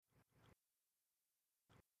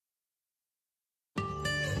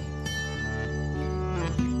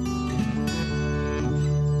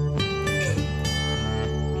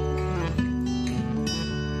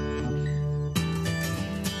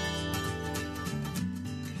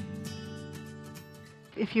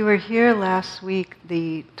If you were here last week,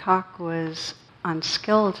 the talk was on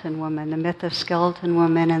Skeleton Woman, the myth of Skeleton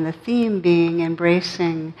Woman, and the theme being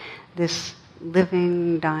embracing this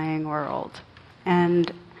living, dying world.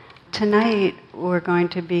 And tonight we're going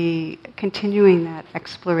to be continuing that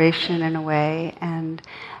exploration in a way, and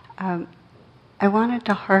I wanted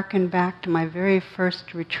to hearken back to my very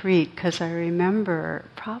first retreat because I remember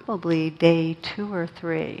probably day 2 or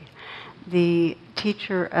 3. The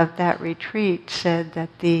teacher of that retreat said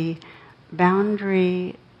that the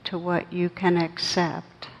boundary to what you can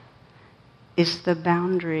accept is the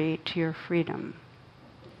boundary to your freedom.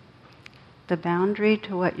 The boundary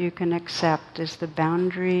to what you can accept is the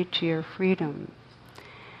boundary to your freedom.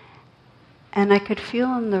 And I could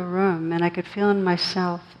feel in the room, and I could feel in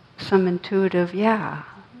myself some intuitive, yeah,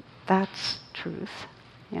 that's truth.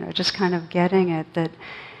 Just kind of getting it that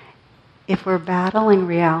if we're battling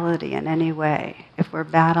reality in any way, if we're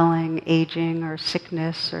battling aging or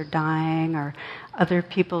sickness or dying or other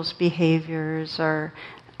people's behaviors or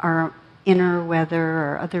our inner weather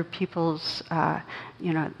or other people's,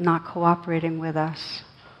 not cooperating with us,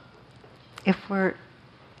 if we're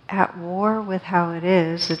at war with how it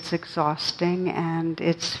is, it's exhausting and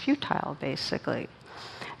it's futile, basically.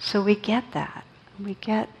 So we get that. We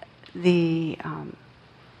get the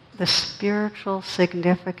spiritual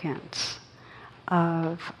significance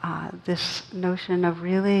of this notion of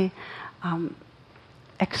really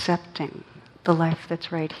accepting the life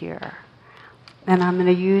that's right here. And I'm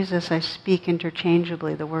going to use, as I speak,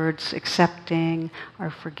 interchangeably the words accepting or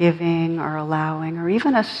forgiving or allowing or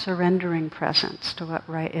even a surrendering presence to what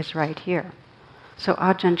is right here. So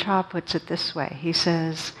Ajahn Chah puts it this way. He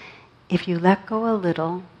says, if you let go a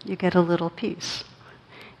little, you get a little peace.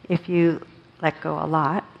 If you let go a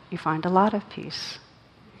lot, you find a lot of peace.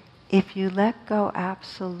 If you let go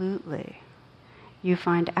absolutely, you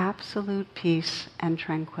find absolute peace and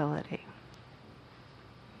tranquility.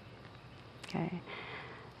 Okay.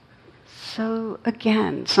 So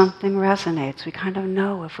again, something resonates. We kind of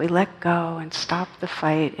know if we let go and stop the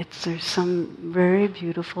fight, there's some very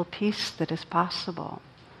beautiful peace that is possible.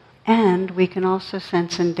 And we can also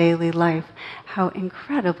sense in daily life how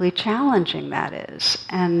incredibly challenging that is.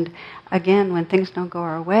 And again, when things don't go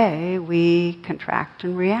our way, we contract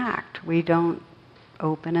and react. We don't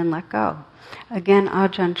open and let go. Again,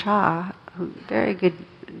 Ajahn Chah, who very good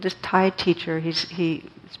Thai teacher, he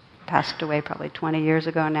passed away probably 20 years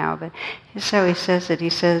ago now, but here's how he says it.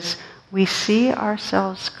 He says, we see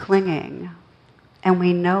ourselves clinging and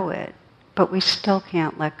we know it, but we still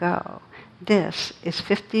can't let go. This is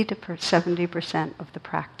 50 to 70% of the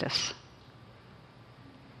practice.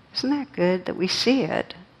 Isn't that good that we see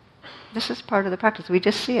it? This is part of the practice. We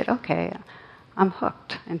just see it. Okay, I'm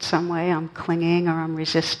hooked in some way. I'm clinging or I'm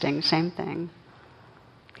resisting. Same thing.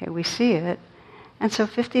 Okay, we see it. And so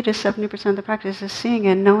 50 to 70% of the practice is seeing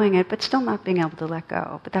it, knowing it, but still not being able to let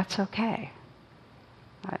go. But that's okay.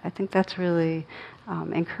 I think that's really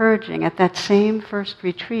encouraging. At that same first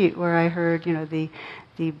retreat where I heard,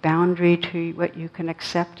 the boundary to what you can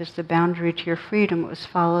accept is the boundary to your freedom, it was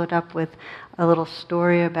followed up with a little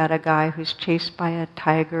story about a guy who's chased by a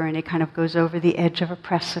tiger and he kind of goes over the edge of a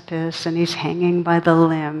precipice and he's hanging by the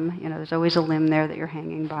limb. There's always a limb there that you're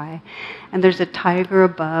hanging by. And there's a tiger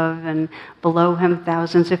above, and below him,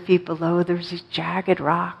 thousands of feet below, there's these jagged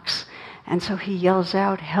rocks. And so he yells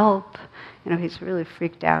out, help. He's really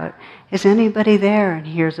freaked out. Is anybody there? And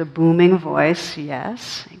he hears a booming voice.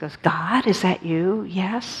 Yes. He goes, God, is that you?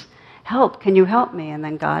 Yes. Help, can you help me? And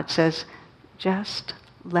then God says, just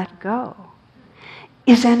let go.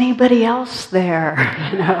 Is anybody else there?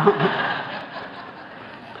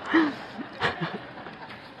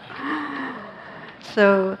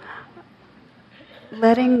 So,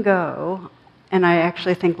 letting go, and I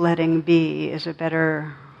actually think letting be is a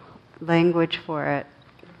better language for it,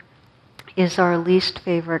 is our least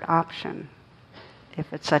favorite option,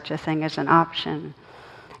 if it's such a thing as an option.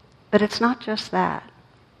 But it's not just that.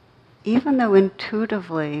 Even though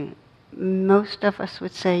intuitively most of us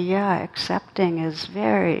would say, yeah, accepting is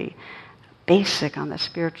very basic on the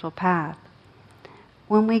spiritual path,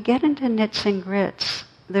 when we get into nits and grits,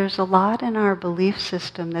 there's a lot in our belief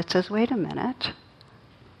system that says, wait a minute,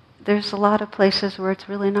 there's a lot of places where it's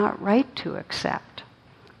really not right to accept.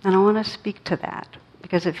 And I want to speak to that,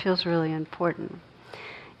 because it feels really important.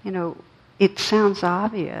 It sounds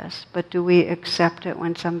obvious, but do we accept it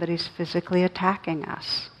when somebody's physically attacking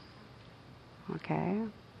us? Okay?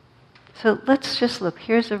 So let's just look.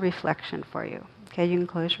 Here's a reflection for you. Okay, you can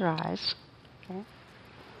close your eyes. Okay?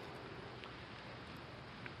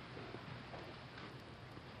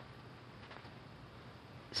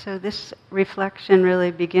 So this reflection really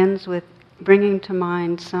begins with bringing to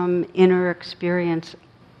mind some inner experience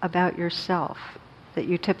about yourself that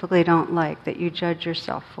you typically don't like, that you judge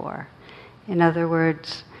yourself for. In other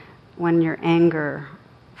words, when your anger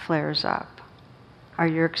flares up, or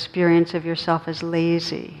your experience of yourself as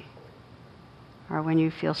lazy, or when you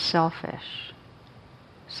feel selfish,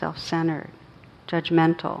 self-centered,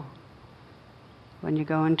 judgmental, when you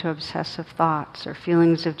go into obsessive thoughts or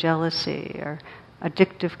feelings of jealousy or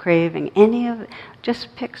addictive craving,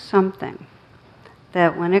 just pick something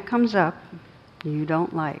that when it comes up, you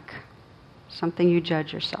don't like, something you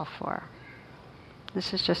judge yourself for.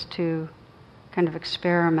 This is just to kind of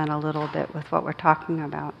experiment a little bit with what we're talking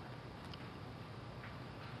about.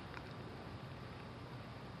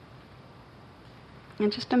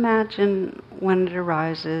 And just imagine when it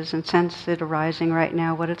arises and sense it arising right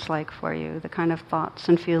now, what it's like for you, the kind of thoughts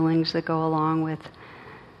and feelings that go along with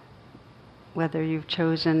whether you've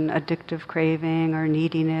chosen addictive craving or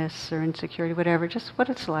neediness or insecurity, whatever, just what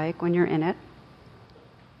it's like when you're in it.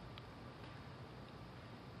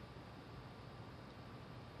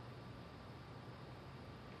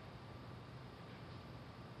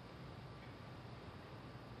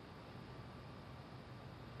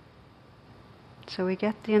 So we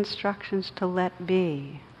get the instructions to let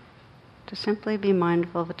be, to simply be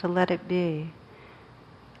mindful of it, to let it be.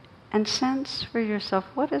 And sense for yourself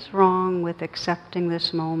what is wrong with accepting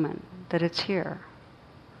this moment, that it's here,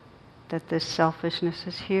 that this selfishness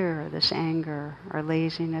is here, this anger or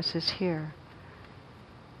laziness is here.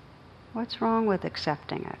 What's wrong with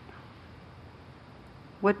accepting it?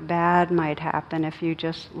 What bad might happen if you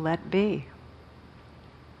just let be?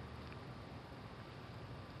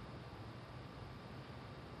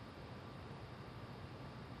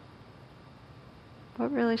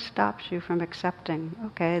 What really stops you from accepting,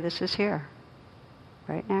 okay, this is here,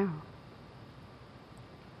 right now?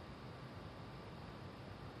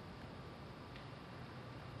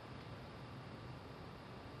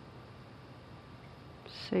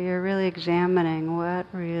 So you're really examining what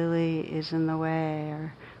really is in the way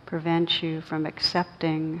or prevents you from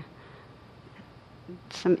accepting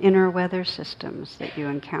some inner weather systems that you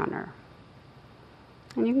encounter.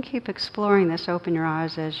 And you can keep exploring this, open your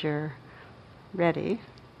eyes as you're ready.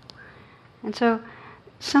 And so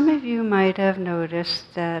some of you might have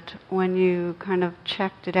noticed that when you kind of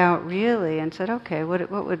checked it out really and said, okay,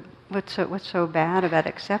 what's so bad about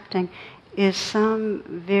accepting, is some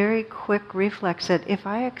very quick reflex that if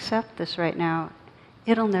I accept this right now,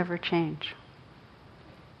 it'll never change.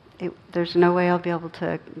 There's no way I'll be able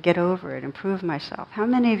to get over it, improve myself. How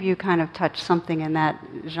many of you kind of touch something in that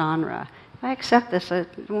genre? If I accept this,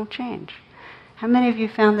 it won't change. How many of you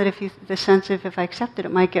found that the sense of if I accept it,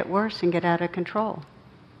 it might get worse and get out of control?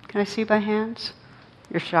 Can I see by hands?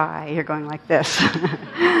 You're shy. You're going like this.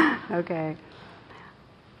 Okay.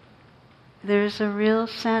 There's a real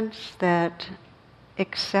sense that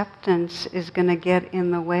acceptance is going to get in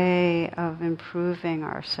the way of improving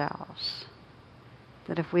ourselves.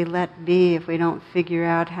 That if we let be, if we don't figure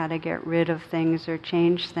out how to get rid of things or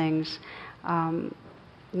change things,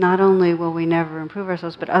 not only will we never improve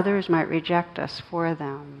ourselves, but others might reject us for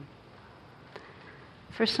them.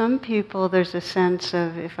 For some people, there's a sense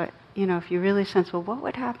of, if you really sense, well, what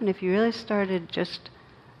would happen if you really started just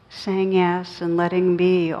saying yes and letting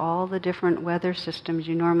be all the different weather systems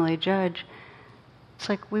you normally judge? It's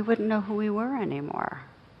like we wouldn't know who we were anymore.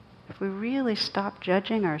 If we really stopped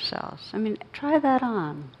judging ourselves. I mean, try that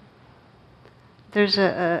on. There's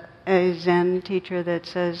a Zen teacher that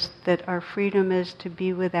says that our freedom is to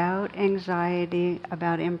be without anxiety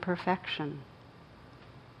about imperfection.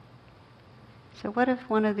 So what if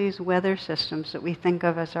one of these weather systems that we think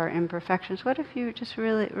of as our imperfections, what if you just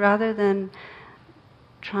really, rather than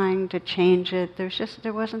trying to change it,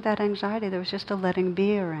 there wasn't that anxiety, there was just a letting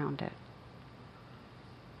be around it.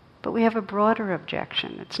 But we have a broader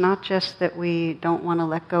objection. It's not just that we don't want to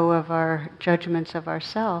let go of our judgments of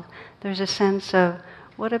ourselves. There's a sense of,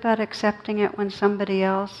 what about accepting it when somebody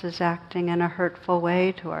else is acting in a hurtful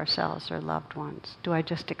way to ourselves or loved ones? Do I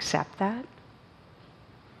just accept that?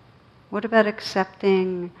 What about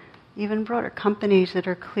accepting, even broader, companies that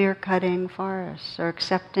are clear-cutting forests, or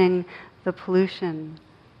accepting the pollution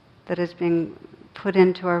that is being put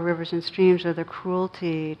into our rivers and streams, or the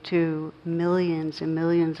cruelty to millions and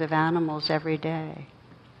millions of animals every day?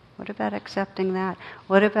 What about accepting that?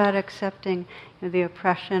 What about accepting the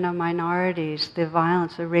oppression of minorities, the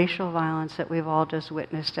violence, the racial violence that we've all just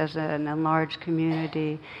witnessed as an enlarged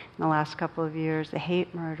community in the last couple of years, the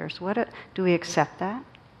hate murders? Do we accept that?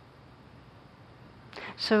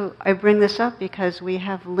 So I bring this up because we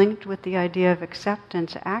have linked with the idea of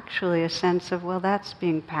acceptance actually a sense of, well, that's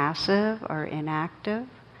being passive or inactive,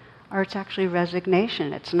 or it's actually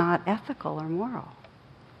resignation. It's not ethical or moral.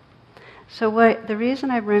 So the reason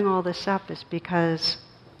I bring all this up is because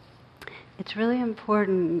it's really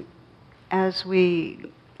important as we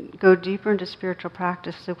go deeper into spiritual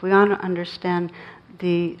practice, if we want to understand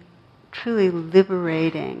the truly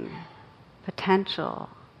liberating potential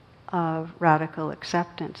of radical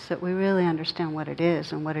acceptance, that we really understand what it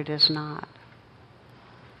is and what it is not.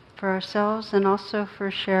 For ourselves and also for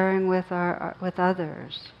sharing with with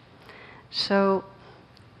others. So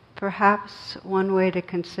perhaps one way to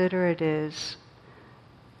consider it is,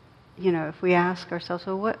 if we ask ourselves,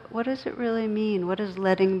 well, what does it really mean? What does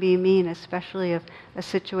letting be mean, especially if a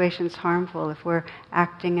situation's harmful, if we're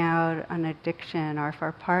acting out an addiction, or if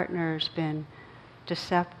our partner's been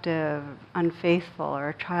deceptive, unfaithful, or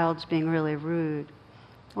a child's being really rude?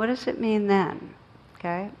 What does it mean then?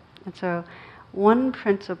 Okay? And so one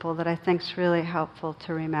principle that I think is really helpful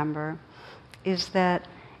to remember is that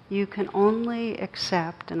you can only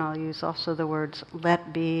accept, and I'll use also the words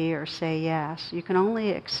let be or say yes, you can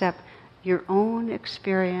only accept your own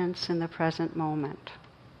experience in the present moment.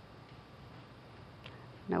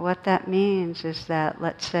 Now what that means is that,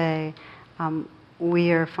 let's say,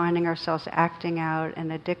 we are finding ourselves acting out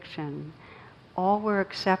an addiction. All we're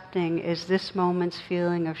accepting is this moment's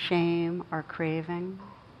feeling of shame or craving.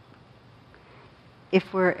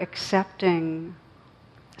 If we're accepting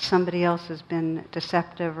somebody else has been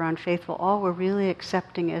deceptive or unfaithful, all we're really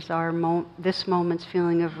accepting is this moment's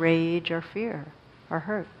feeling of rage or fear or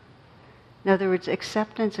hurt. In other words,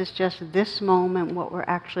 acceptance is just this moment, what we're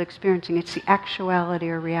actually experiencing. It's the actuality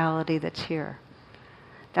or reality that's here.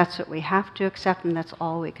 That's what we have to accept, and that's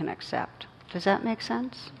all we can accept. Does that make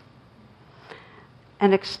sense?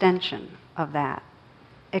 An extension of that.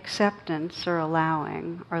 Acceptance or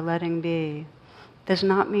allowing or letting be does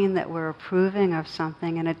not mean that we're approving of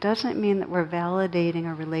something, and it doesn't mean that we're validating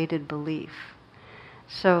a related belief.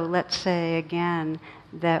 So let's say again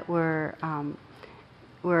that we're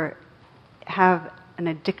have an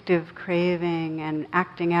addictive craving and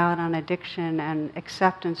acting out on addiction, and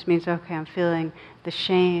acceptance means, okay, I'm feeling the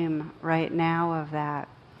shame right now of that.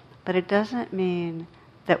 But it doesn't mean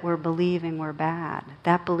that we're believing we're bad.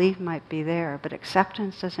 That belief might be there, but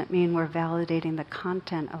acceptance doesn't mean we're validating the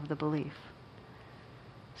content of the belief.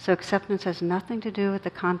 So acceptance has nothing to do with the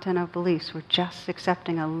content of beliefs. We're just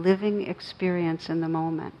accepting a living experience in the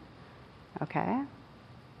moment. Okay?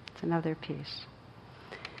 It's another piece.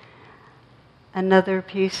 Another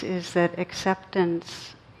piece is that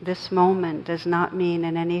acceptance, this moment, does not mean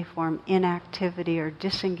in any form inactivity or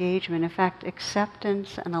disengagement. In fact,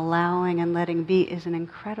 acceptance and allowing and letting be is an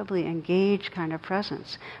incredibly engaged kind of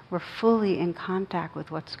presence. We're fully in contact with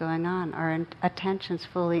what's going on. Our attention's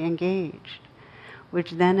fully engaged,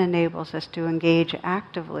 which then enables us to engage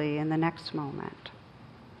actively in the next moment.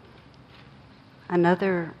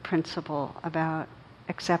 Another principle about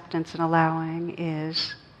acceptance and allowing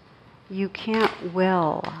is you can't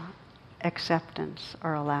will acceptance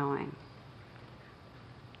or allowing.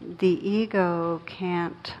 The ego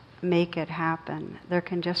can't make it happen. There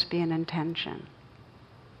can just be an intention.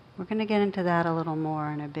 We're going to get into that a little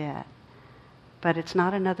more in a bit. But it's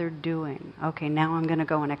not another doing. Okay, now I'm going to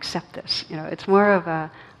go and accept this. It's more of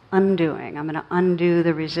a undoing. I'm going to undo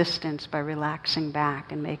the resistance by relaxing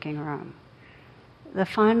back and making room. The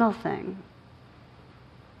final thing,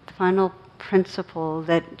 the final principle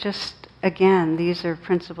that just, again, these are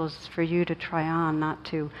principles for you to try on, not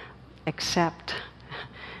to accept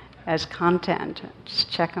as content. Just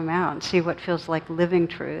check them out and see what feels like living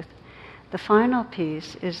truth. The final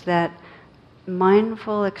piece is that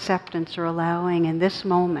mindful acceptance or allowing in this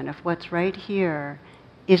moment of what's right here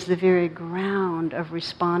is the very ground of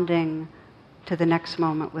responding to the next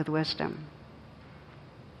moment with wisdom.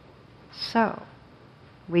 So,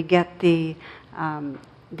 we get the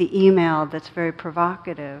email that's very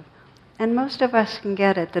provocative, and most of us can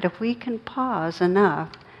get it, that if we can pause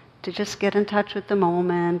enough to just get in touch with the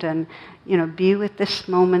moment and be with this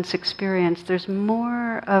moment's experience, there's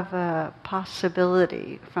more of a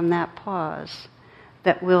possibility from that pause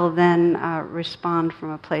that will then respond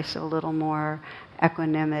from a place of a little more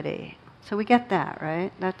equanimity. So we get that,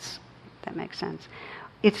 right? That makes sense.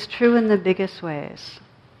 It's true in the biggest ways.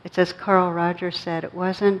 It's as Carl Rogers said, it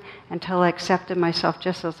wasn't until I accepted myself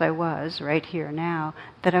just as I was, right here now,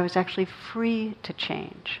 that I was actually free to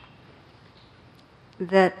change.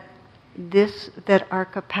 That our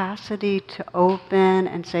capacity to open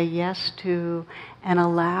and say yes to and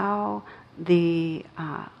allow the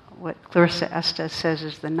what Clarissa Estes says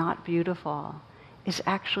is the not beautiful is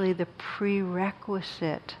actually the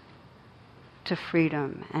prerequisite to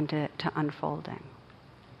freedom and to unfolding.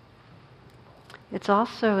 It's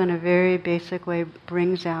also, in a very basic way,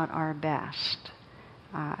 brings out our best.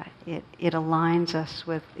 It aligns us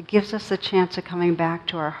with, it gives us the chance of coming back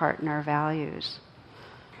to our heart and our values.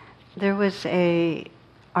 There was a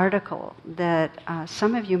article that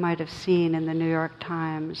some of you might have seen in the New York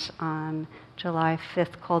Times on July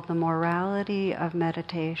 5th called The Morality of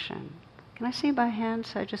Meditation. Can I see by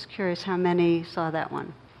hands? I'm just curious how many saw that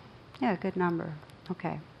one. Yeah, good number.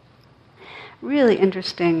 Okay. Really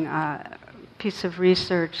interesting piece of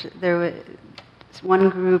research. There was one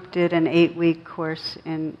group did an 8-week course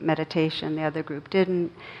in meditation. The other group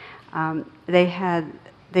didn't.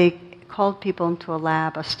 They called people into a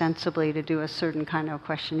lab ostensibly to do a certain kind of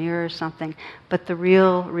questionnaire or something. But the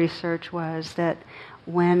real research was that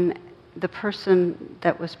when the person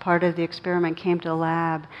that was part of the experiment came to the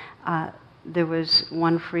lab, there was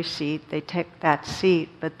one free seat. They took that seat,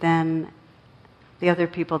 but then the other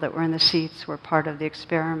people that were in the seats were part of the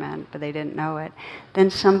experiment, but they didn't know it. Then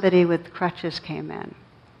somebody with crutches came in.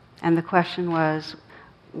 And the question was,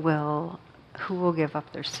 who will give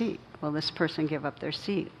up their seat? Will this person give up their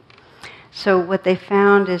seat? So what they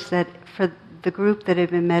found is that for the group that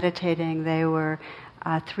had been meditating, they were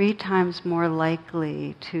 3 times more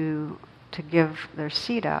likely to give their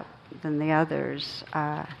seat up than the others.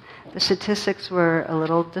 The statistics were a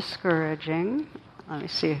little discouraging. Let me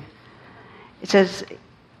see. It says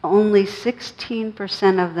only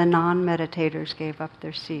 16% of the non-meditators gave up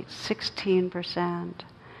their seats. 16%.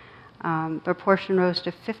 Proportion rose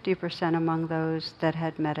to 50% among those that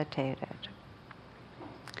had meditated.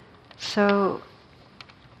 So,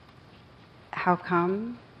 how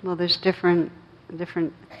come? Well, there's different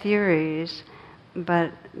theories,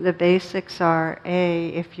 but the basics are, A,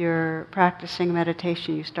 if you're practicing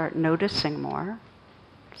meditation, you start noticing more.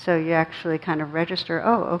 So you actually kind of register,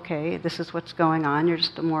 oh, okay, this is what's going on, you're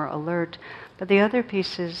just more alert. But the other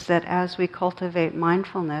piece is that as we cultivate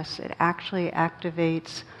mindfulness, it actually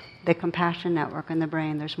activates the compassion network in the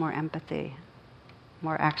brain. There's more empathy,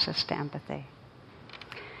 more access to empathy.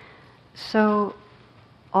 So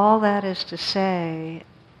all that is to say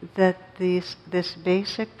that this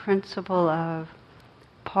basic principle of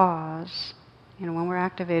pause, when we're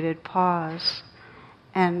activated, pause,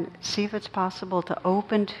 and see if it's possible to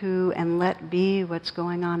open to and let be what's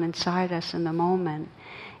going on inside us in the moment,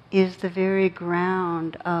 is the very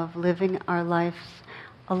ground of living our life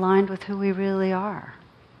aligned with who we really are,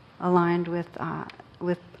 aligned with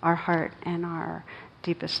our heart and our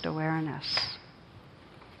deepest awareness.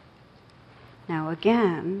 Now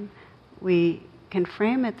again, we can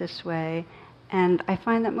frame it this way, and I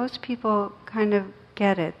find that most people kind of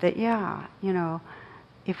get it, that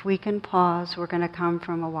if we can pause, we're going to come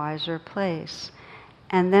from a wiser place.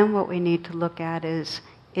 And then what we need to look at is,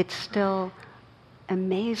 it's still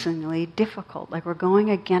amazingly difficult. Like we're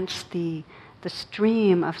going against the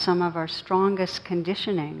stream of some of our strongest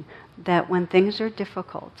conditioning, that when things are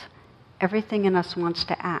difficult, everything in us wants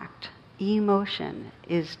to act. Emotion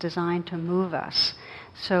is designed to move us.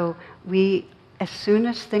 So as soon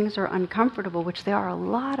as things are uncomfortable, which there are a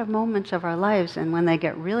lot of moments of our lives, and when they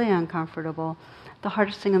get really uncomfortable, the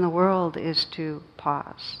hardest thing in the world is to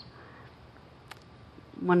pause.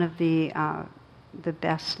 One of the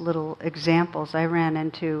best little examples I ran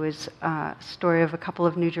into is a story of a couple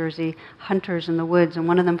of New Jersey hunters in the woods, and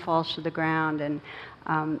one of them falls to the ground, and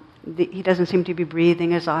he doesn't seem to be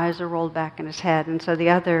breathing, his eyes are rolled back in his head, and so the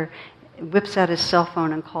other whips out his cell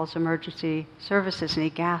phone and calls emergency services, and he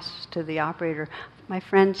gasps to the operator, my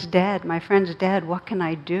friend's dead, what can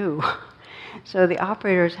I do? So the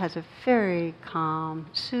operator has a very calm,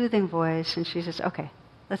 soothing voice, and she says, okay,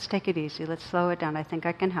 let's take it easy, let's slow it down, I think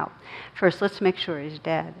I can help. First, let's make sure he's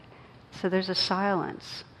dead. So there's a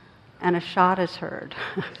silence, and a shot is heard.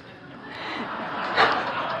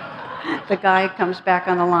 The guy comes back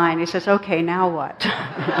on the line, he says, okay, now what?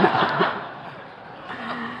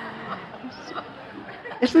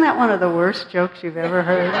 Isn't that one of the worst jokes you've ever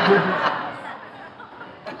heard?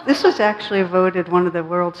 This was actually voted one of the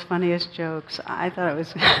world's funniest jokes. I thought it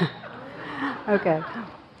was... Okay.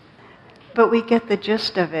 But we get the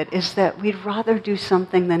gist of it, is that we'd rather do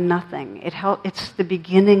something than nothing. It's the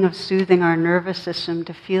beginning of soothing our nervous system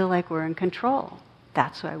to feel like we're in control.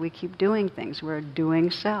 That's why we keep doing things. We're doing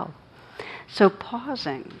self. So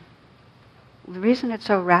pausing, the reason it's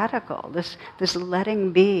so radical, this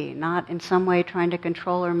letting be, not in some way trying to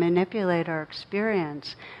control or manipulate our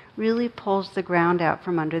experience, really pulls the ground out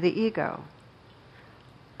from under the ego.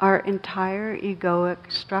 Our entire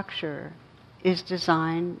egoic structure is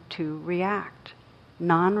designed to react.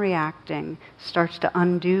 Non-reacting starts to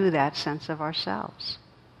undo that sense of ourselves.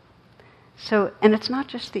 So, and it's not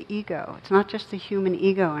just the ego. It's not just the human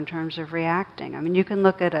ego in terms of reacting. I mean, you can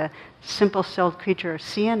look at a simple-celled creature,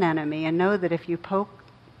 sea anemone, and know that if you poke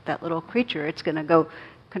that little creature, it's going to go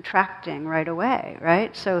contracting right away,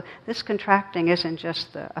 right? So this contracting isn't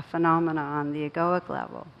just a phenomena on the egoic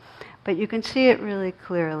level. But you can see it really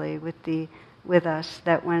clearly with us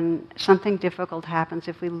that when something difficult happens,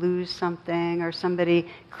 if we lose something or somebody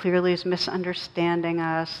clearly is misunderstanding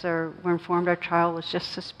us or we're informed our child was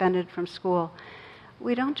just suspended from school,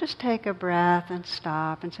 we don't just take a breath and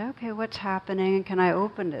stop and say, okay, what's happening and can I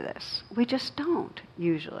open to this? We just don't,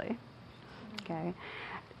 usually. Okay?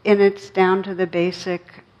 And it's down to the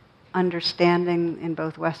basic understanding in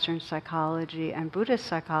both Western psychology and Buddhist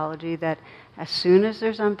psychology that as soon as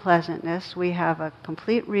there's unpleasantness, we have a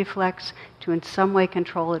complete reflex to in some way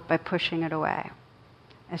control it by pushing it away.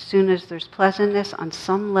 As soon as there's pleasantness, on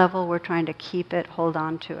some level we're trying to keep it, hold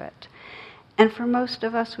on to it. And for most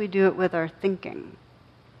of us, we do it with our thinking.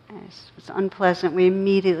 It's unpleasant, we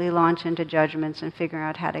immediately launch into judgments and figure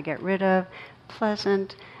out how to get rid of.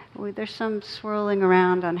 Pleasant, there's some swirling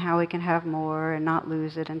around on how we can have more and not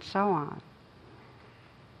lose it and so on.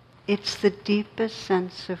 It's the deepest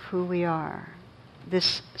sense of who we are.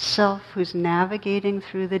 This self who's navigating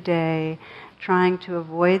through the day, trying to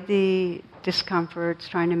avoid the discomforts,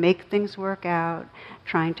 trying to make things work out,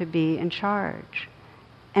 trying to be in charge.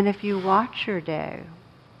 And if you watch your day,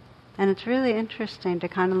 and it's really interesting to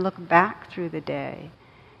kind of look back through the day,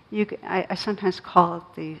 I sometimes call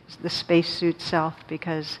it the spacesuit self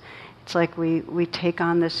because it's like we take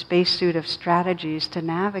on this spacesuit of strategies to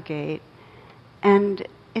navigate, and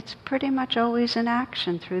it's pretty much always in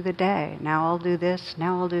action through the day. Now I'll do this,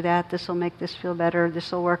 now I'll do that, this will make this feel better,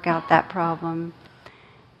 this will work out that problem.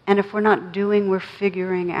 And if we're not doing, we're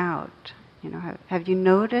figuring out. Have you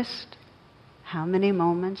noticed how many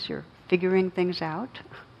moments you're figuring things out?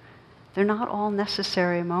 They're not all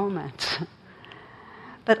necessary moments.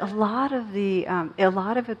 But a lot of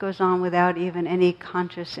it goes on without even any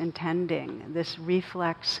conscious intending, this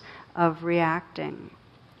reflex of reacting.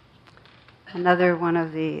 Another one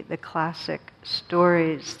of the classic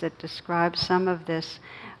stories that describes some of this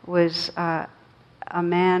was a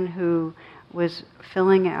man who was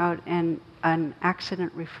filling out an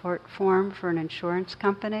accident report form for an insurance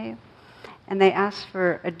company. And they asked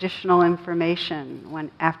for additional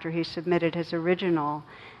information after he submitted his original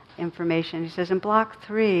information. He says, in block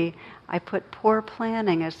 3, I put poor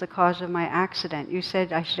planning as the cause of my accident. You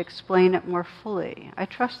said I should explain it more fully. I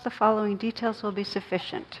trust the following details will be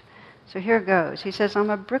sufficient. So here goes. He says, I'm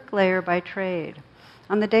a bricklayer by trade.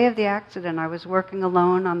 On the day of the accident, I was working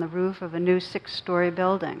alone on the roof of a new 6-story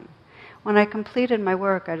building. When I completed my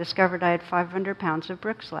work, I discovered I had 500 pounds of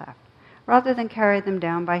bricks left. Rather than carry them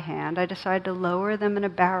down by hand, I decided to lower them in a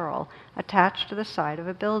barrel attached to the side of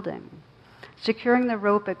a building. Securing the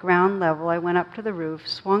rope at ground level, I went up to the roof,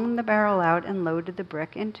 swung the barrel out, and loaded the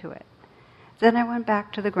brick into it. Then I went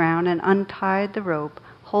back to the ground and untied the rope,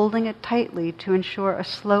 holding it tightly to ensure a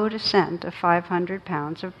slow descent of 500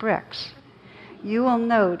 pounds of bricks. You will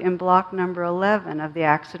note in block number 11 of the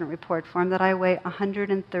accident report form that I weigh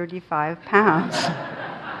 135 pounds.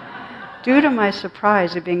 Due to my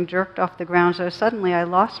surprise at being jerked off the ground so suddenly, I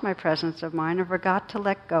lost my presence of mind and forgot to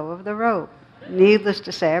let go of the rope. Needless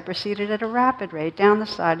to say, I proceeded at a rapid rate down the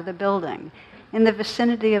side of the building. In the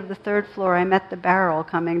vicinity of the 3rd floor, I met the barrel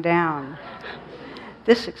coming down.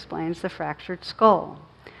 This explains the fractured skull.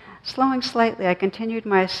 Slowing slightly, I continued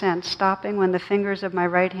my ascent, stopping when the fingers of my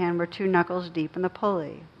right hand were 2 knuckles deep in the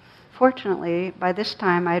pulley. Fortunately, by this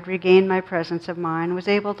time I had regained my presence of mind and was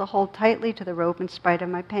able to hold tightly to the rope in spite of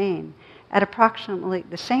my pain. At approximately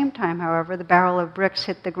the same time, however, the barrel of bricks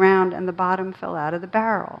hit the ground and the bottom fell out of the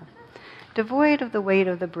barrel. Devoid of the weight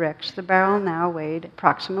of the bricks, the barrel now weighed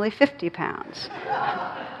approximately 50 pounds.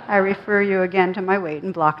 I refer you again to my weight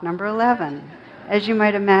in block number 11. As you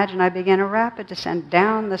might imagine, I began a rapid descent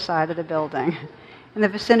down the side of the building. In the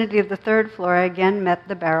vicinity of the 3rd floor, I again met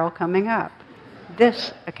the barrel coming up.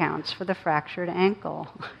 This accounts for the fractured ankle.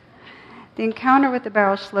 The encounter with the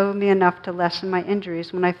barrel slowed me enough to lessen my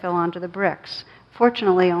injuries when I fell onto the bricks.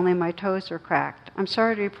 Fortunately, only my toes were cracked. I'm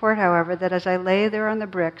sorry to report, however, that as I lay there on the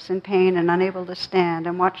bricks in pain and unable to stand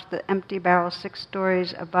and watched the empty barrel 6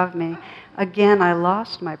 stories above me, again I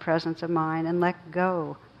lost my presence of mind and let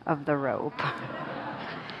go of the rope.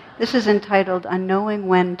 This is entitled, Unknowing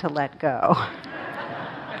When to Let Go.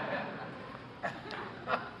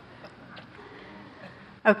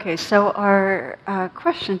 Okay, so our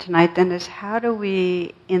question tonight then is how do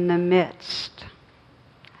we in the midst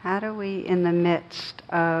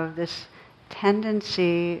of this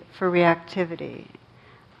tendency for reactivity,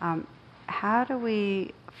 how do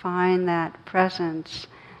we find that presence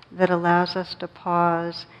that allows us to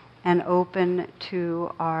pause and open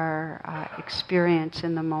to our experience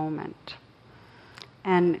in the moment.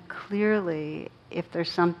 And clearly, if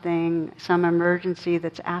there's some emergency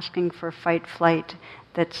that's asking for fight, flight,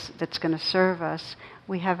 that's going to serve us,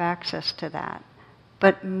 we have access to that.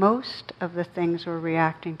 But most of the things we're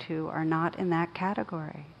reacting to are not in that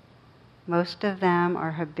category. Most of them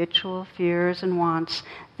are habitual fears and wants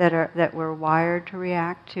that we're wired to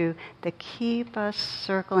react to, that keep us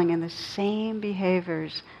circling in the same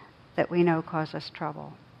behaviors that we know cause us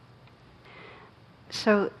trouble.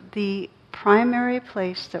 So the primary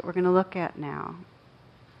place that we're going to look at now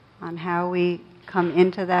on how we come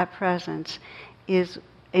into that presence is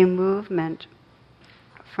a movement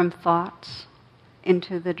from thoughts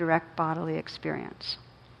into the direct bodily experience.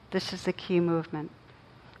 This is the key movement.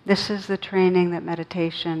 This is the training that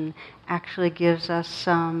meditation actually gives us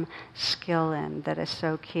some skill in that is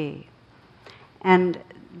so key. And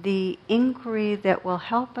the inquiry that will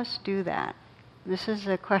help us do that, this is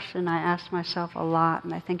a question I ask myself a lot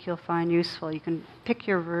and I think you'll find useful, you can pick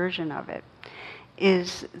your version of it,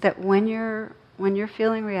 is that when you're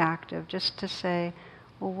feeling reactive, just to say,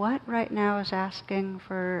 well, what right now is asking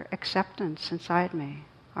for acceptance inside me,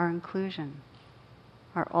 or inclusion,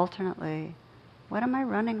 or alternately, what am I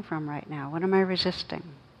running from right now? What am I resisting?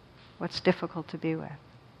 What's difficult to be with?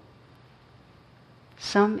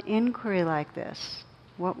 Some inquiry like this,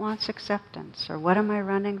 what wants acceptance, or what am I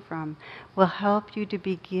running from, will help you to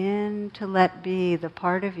begin to let be the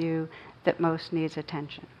part of you that most needs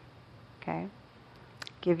attention. Okay?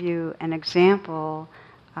 Give you an example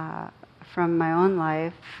from my own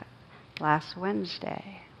life last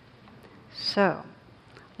Wednesday. So,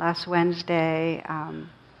 last Wednesday,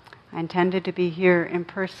 I intended to be here in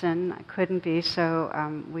person. I couldn't be,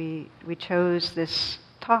 so we chose this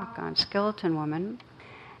talk on Skeleton Woman.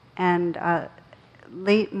 And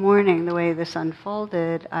late morning, the way this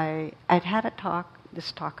unfolded, I'd had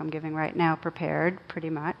this talk I'm giving right now, prepared pretty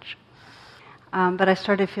much. But I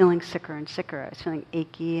started feeling sicker and sicker. I was feeling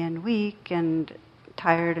achy and weak and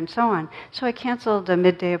tired and so on. So I canceled a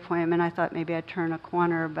midday appointment. I thought maybe I'd turn a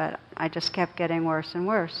corner, but I just kept getting worse and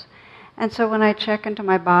worse. And so when I check into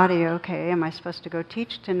my body, okay, am I supposed to go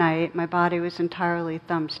teach tonight? My body was entirely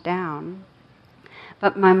thumbs down.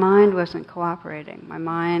 But my mind wasn't cooperating. My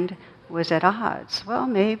mind was at odds. Well,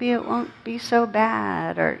 maybe it won't be so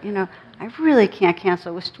bad. Or, I really can't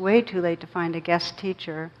cancel. It was way too late to find a guest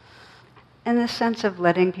teacher. And the sense of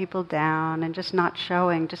letting people down and just not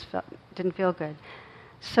showing didn't feel good.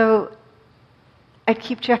 So I'd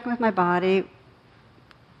keep checking with my body,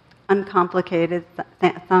 uncomplicated,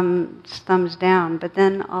 thumbs down. But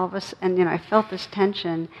then all of a sudden, I felt this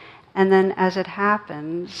tension. And then as it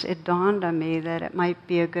happens, it dawned on me that it might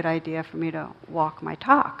be a good idea for me to walk my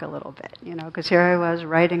talk a little bit, because here I was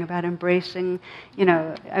writing about embracing,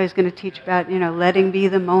 I was going to teach about, letting be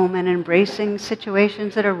the moment, embracing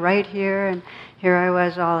situations that are right here, and here I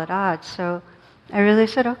was all at odds. So I really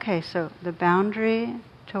said, okay, so the boundary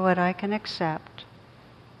to what I can accept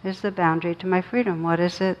is the boundary to my freedom. What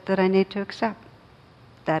is it that I need to accept?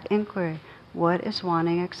 That inquiry. What is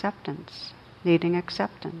wanting acceptance? Needing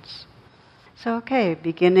acceptance. So, okay,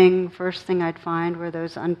 beginning, first thing I'd find were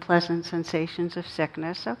those unpleasant sensations of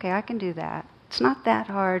sickness. Okay, I can do that. It's not that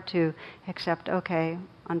hard to accept, okay,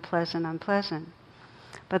 unpleasant.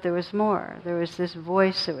 But there was more. There was this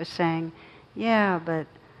voice that was saying, yeah, but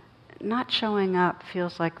not showing up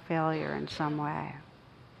feels like failure in some way.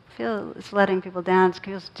 It's letting people down, it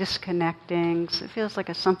feels disconnecting, it feels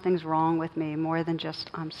like something's wrong with me more than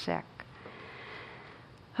just I'm sick.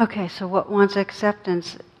 Okay, so what wants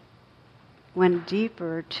acceptance went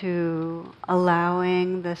deeper to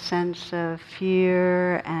allowing the sense of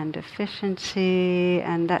fear and deficiency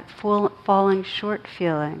and that falling short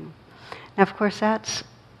feeling. Now, of course, that's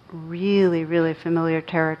really, really familiar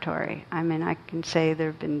territory. I mean, I can say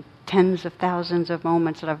there have been tens of thousands of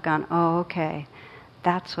moments that I've gone, oh, okay,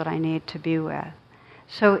 that's what I need to be with.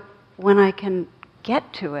 So when I can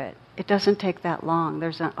get to it, it doesn't take that long.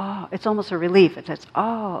 It's almost a relief. It says,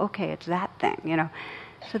 oh, okay, it's that thing,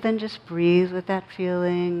 So then just breathe with that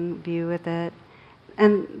feeling, be with it.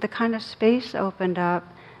 And the kind of space opened up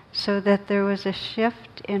so that there was a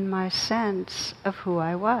shift in my sense of who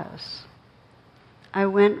I was. I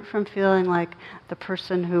went from feeling like the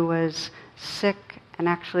person who was sick and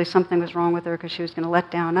actually something was wrong with her because she was going to let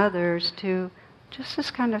down others to just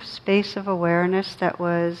this kind of space of awareness that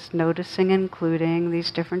was noticing, including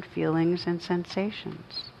these different feelings and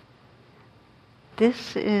sensations.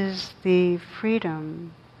 This is the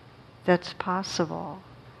freedom that's possible.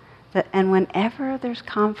 And whenever there's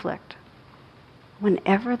conflict,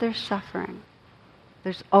 whenever there's suffering,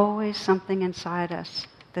 there's always something inside us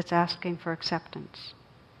that's asking for acceptance.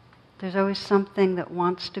 There's always something that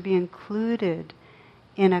wants to be included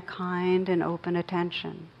in a kind and open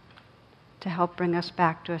attention to help bring us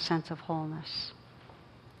back to a sense of wholeness.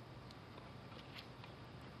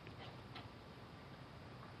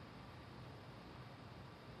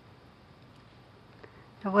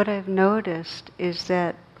 Now, what I've noticed is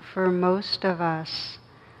that for most of us,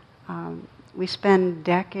 we spend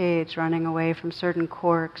decades running away from certain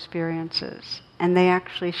core experiences, and they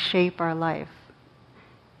actually shape our life.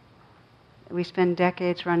 We spend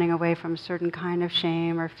decades running away from a certain kind of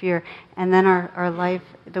shame or fear, and then our life,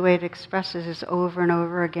 the way it expresses is over and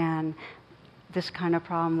over again, this kind of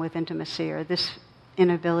problem with intimacy, or this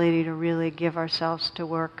inability to really give ourselves to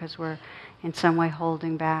work because we're in some way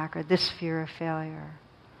holding back, or this fear of failure.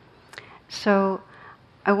 So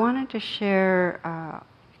I wanted to share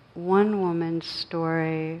one woman's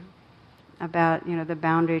story about, the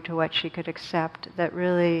boundary to what she could accept that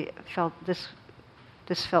really felt this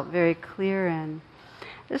felt very clear in.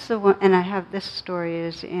 This is the one, and I have this story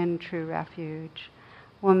is in True Refuge.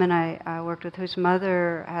 Woman I worked with whose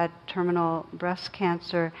mother had terminal breast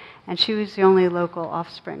cancer, and she was the only local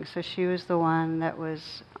offspring, so she was the one that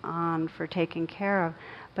was on for taking care of.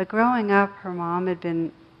 But growing up, her mom had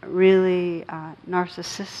been really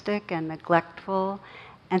narcissistic and neglectful,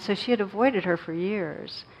 and so she had avoided her for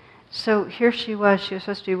years. So here she was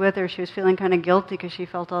supposed to be with her. She was feeling kind of guilty because she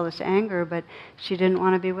felt all this anger, but she didn't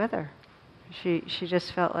want to be with her. She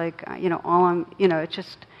just felt like,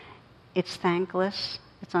 it's thankless,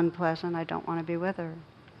 it's unpleasant, I don't want to be with her.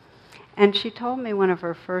 And she told me one of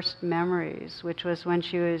her first memories, which was when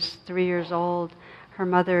she was 3 years old, her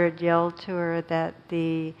mother had yelled to her that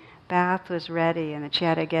the bath was ready and that she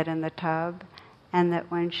had to get in the tub, and that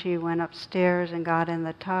when she went upstairs and got in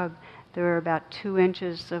the tub, there were about 2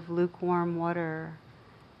 inches of lukewarm water.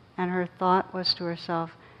 And her thought was to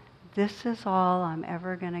herself, this is all I'm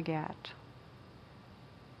ever going to get.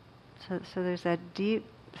 So there's that deep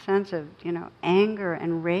sense of, anger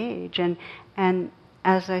and rage. And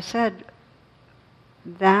as I said,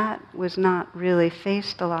 that was not really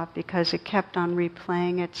faced a lot because it kept on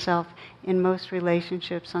replaying itself in most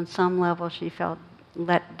relationships. On some level she felt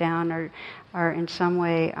let down or in some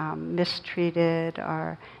way mistreated,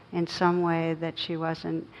 or in some way that she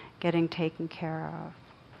wasn't getting taken care of.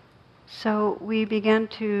 So we began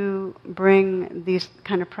to bring these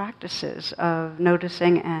kind of practices of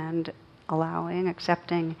noticing and allowing,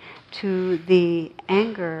 accepting to the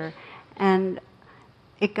anger. And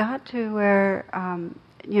it got to where,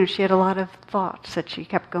 she had a lot of thoughts that she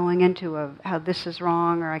kept going into of how this is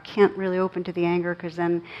wrong, or I can't really open to the anger because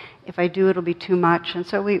then if I do it'll be too much. And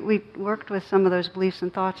so we worked with some of those beliefs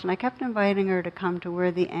and thoughts, and I kept inviting her to come to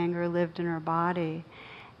where the anger lived in her body.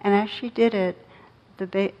 And as she did it,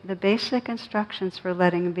 the basic instructions for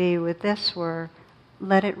letting be with this were,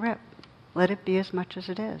 let it rip. Let it be as much as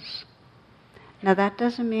it is. Now that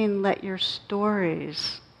doesn't mean let your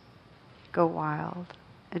stories go wild.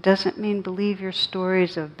 It doesn't mean believe your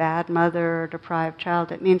stories of bad mother or deprived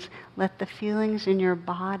child. It means let the feelings in your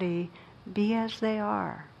body be as they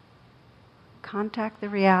are. Contact the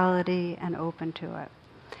reality and open to it.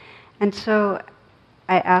 And so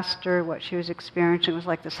I asked her what she was experiencing. It was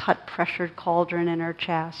like this hot pressured cauldron in her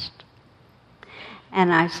chest.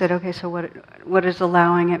 And I said, okay, so what is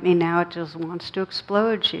allowing at me now? It just wants to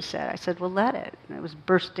explode, she said. I said, well, let it. And it was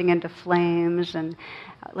bursting into flames and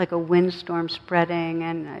like a windstorm spreading.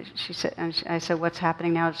 And I said, what's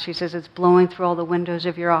happening now? She says, it's blowing through all the windows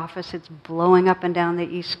of your office. It's blowing up and down the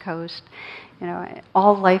East Coast.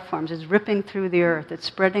 All life forms. It's ripping through the earth. It's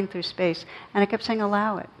spreading through space. And I kept saying,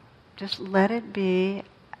 allow it. Just let it be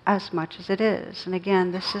as much as it is. And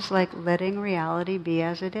again, this is like letting reality be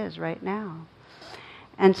as it is right now.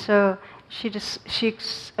 And so she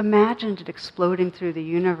imagined it exploding through the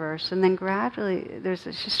universe, and then gradually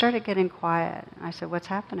she started getting quiet. I said, what's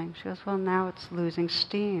happening? She goes, well, now it's losing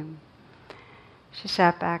steam. She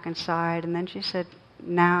sat back and sighed, and then she said,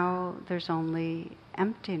 now there's only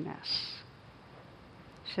emptiness.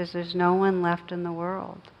 She says, there's no one left in the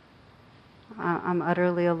world. I'm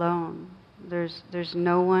utterly alone. There's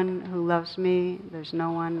no one who loves me. There's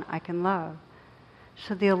no one I can love.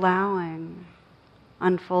 So the allowing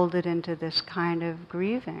unfolded into this kind of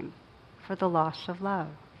grieving for the loss of love.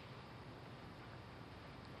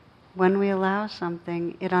 When we allow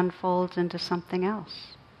something, it unfolds into something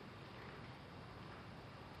else.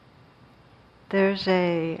 There's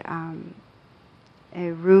a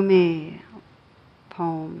Rumi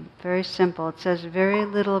poem, very simple. It says, very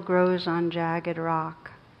little grows on jagged rock.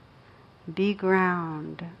 Be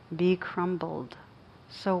ground, be crumbled,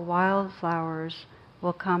 so wildflowers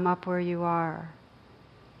will come up where you are.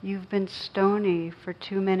 You've been stony for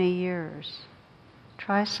too many years.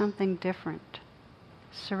 Try something different.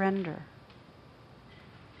 Surrender.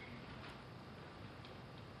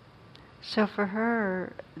 So for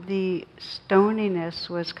her, the stoniness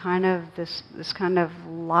was kind of this kind of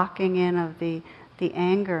locking in of the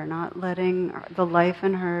anger, not letting the life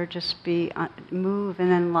in her just be move,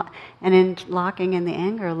 and then and in locking in the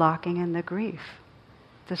anger, locking in the grief.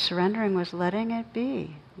 The surrendering was letting it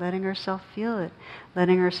be, letting herself feel it,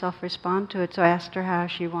 letting herself respond to it. So I asked her how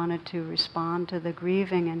she wanted to respond to the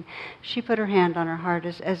grieving, and she put her hand on her heart.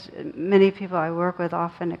 As many people I work with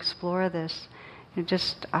often explore this,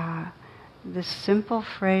 just this simple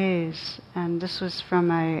phrase, and this was from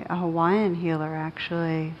a Hawaiian healer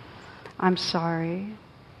actually: I'm sorry,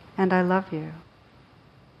 and I love you.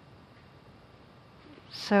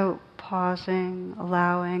 So pausing,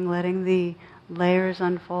 allowing, letting the layers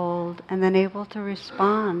unfold, and then able to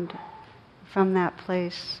respond from that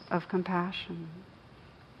place of compassion.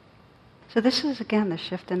 So this is again the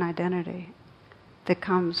shift in identity that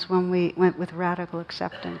comes when we went with radical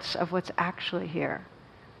acceptance of what's actually here.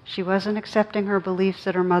 She wasn't accepting her beliefs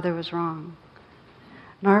that her mother was wrong.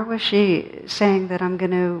 Nor was she saying that I'm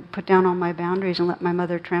going to put down all my boundaries and let my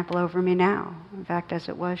mother trample over me now. In fact, as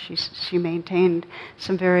it was, she maintained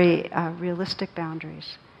some very realistic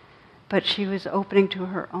boundaries. But she was opening to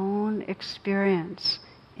her own experience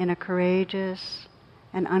in a courageous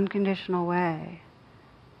and unconditional way.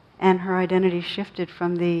 And her identity shifted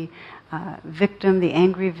from the victim, the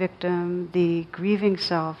angry victim, the grieving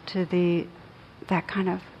self, to that kind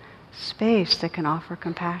of space that can offer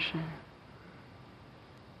compassion.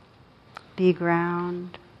 Be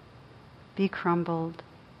ground, be crumbled,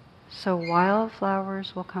 so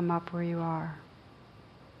wildflowers will come up where you are.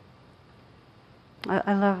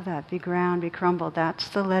 I love that. Be ground, be crumbled. That's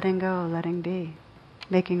the letting go, letting be,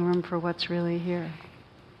 making room for what's really here.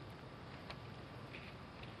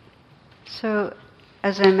 So,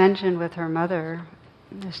 as I mentioned with her mother,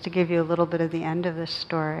 just to give you a little bit of the end of this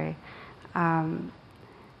story,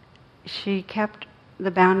 she kept the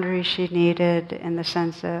boundaries she needed in the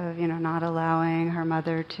sense of, not allowing her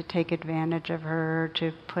mother to take advantage of her,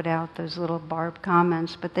 to put out those little barbed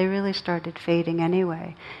comments, but they really started fading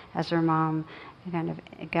anyway as her mom kind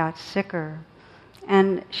of got sicker.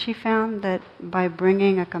 And she found that by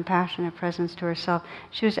bringing a compassionate presence to herself,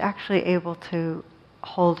 she was actually able to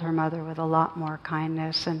hold her mother with a lot more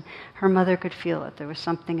kindness, and her mother could feel it. There was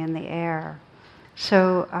something in the air.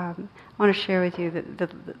 So I want to share with you that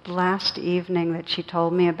the last evening that she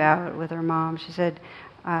told me about with her mom, she said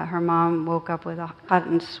her mom woke up with hot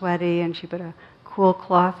and sweaty, and she put a cool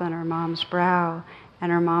cloth on her mom's brow,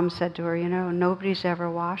 and her mom said to her, nobody's ever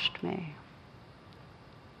washed me.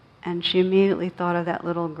 And she immediately thought of that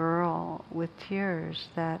little girl with tears,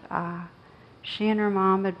 that she and her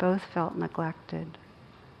mom had both felt neglected.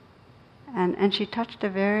 And she touched a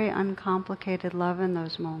very uncomplicated love in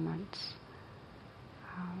those moments,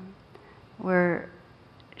 where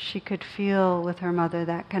she could feel with her mother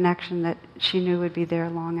that connection that she knew would be there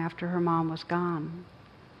long after her mom was gone.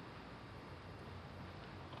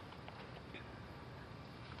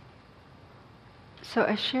 So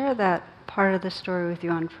I share that part of the story with you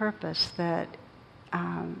on purpose, that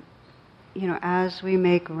as we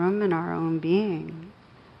make room in our own being,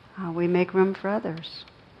 we make room for others.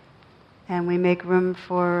 And we make room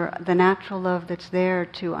for the natural love that's there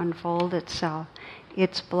to unfold itself.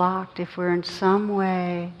 It's blocked if we're in some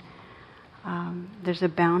way, there's a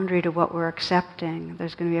boundary to what we're accepting.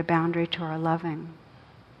 There's going to be a boundary to our loving,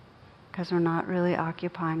 because we're not really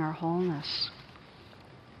occupying our wholeness.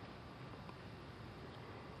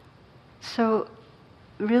 So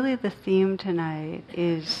really the theme tonight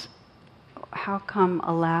is how come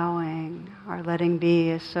allowing, our letting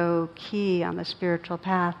be, is so key on the spiritual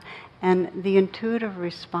path. And the intuitive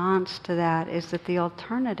response to that is that the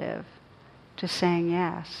alternative to saying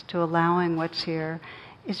yes, to allowing what's here,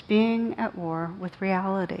 is being at war with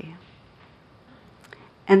reality.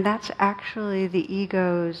 And that's actually the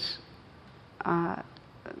ego's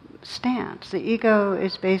stance. The ego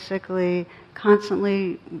is basically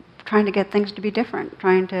constantly trying to get things to be different,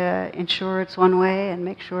 trying to ensure it's one way and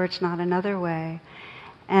make sure it's not another way.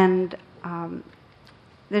 And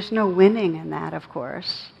there's no winning in that, of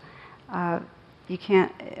course. You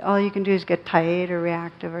can't. All you can do is get tight or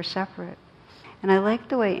reactive or separate. And I like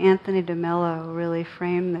the way Anthony DeMello really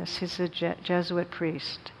framed this. He's a Jesuit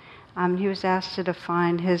priest. He was asked to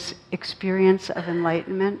define his experience of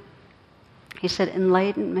enlightenment. He said,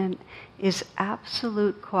 enlightenment is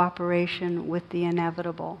absolute cooperation with the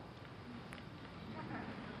inevitable.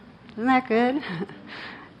 Isn't that good?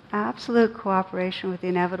 Absolute cooperation with the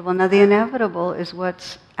inevitable. Now, the inevitable is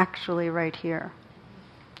what's actually right here.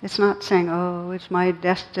 It's not saying, oh, it's my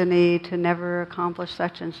destiny to never accomplish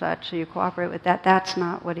such and such, so you cooperate with that. That's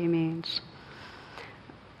not what he means.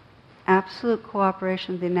 Absolute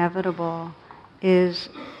cooperation with the inevitable is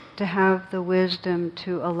to have the wisdom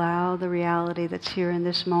to allow the reality that's here in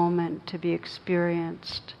this moment to be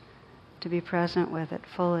experienced, to be present with it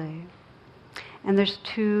fully. And there's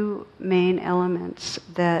two main elements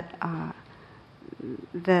that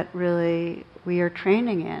really we are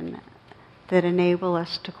training in that enable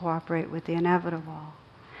us to cooperate with the inevitable.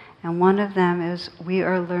 And one of them is we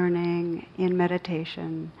are learning in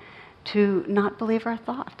meditation to not believe our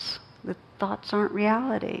thoughts. That thoughts aren't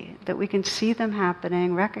reality, that we can see them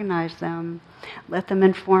happening, recognize them, let them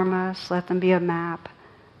inform us, let them be a map,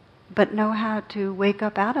 but know how to wake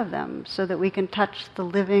up out of them so that we can touch the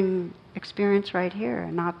living experience right here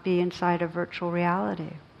and not be inside a virtual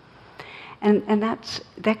reality. And that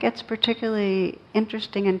gets particularly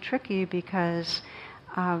interesting and tricky because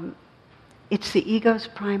it's the ego's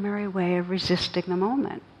primary way of resisting the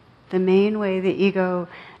moment. The main way the ego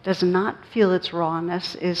does not feel its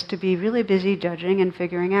rawness is to be really busy judging and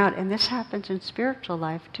figuring out. And this happens in spiritual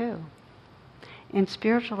life too. In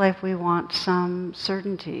spiritual life we want some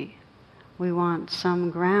certainty. We want some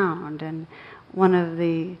ground. And one of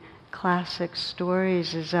the classic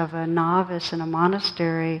stories is of a novice in a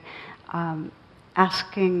monastery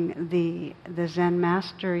asking the Zen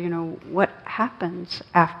master, what happens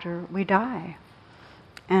after we die?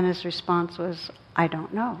 And his response was, I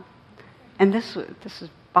don't know. And this is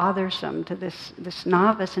bothersome to this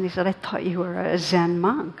novice. And he said, I thought you were a Zen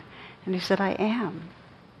monk. And he said, I am,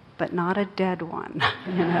 but not a dead one,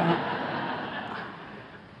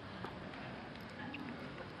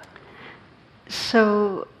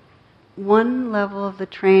 So one level of the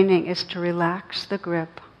training is to relax the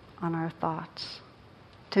grip on our thoughts,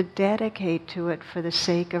 to dedicate to it for the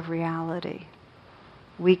sake of reality.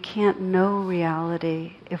 We can't know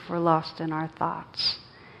reality if we're lost in our thoughts.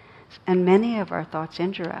 And many of our thoughts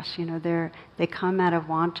injure us. They come out of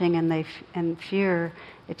wanting and fear.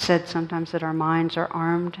 It's said sometimes that our minds are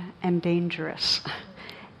armed and dangerous.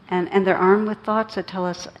 and they're armed with thoughts that tell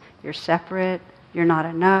us you're separate, you're not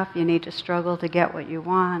enough, you need to struggle to get what you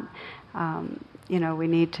want. We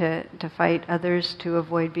need to fight others to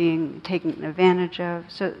avoid being taken advantage of.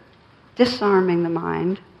 So disarming the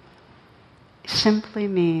mind simply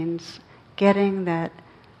means getting that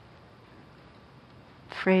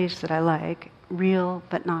phrase that I like, real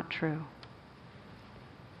but not true.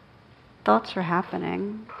 Thoughts are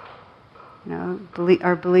happening,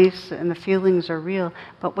 our beliefs and the feelings are real,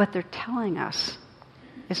 but what they're telling us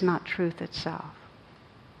is not truth itself.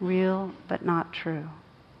 Real but not true.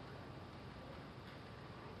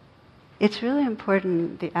 It's really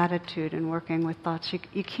important, the attitude in working with thoughts.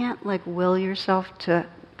 You can't will yourself to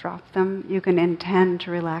drop them. You can intend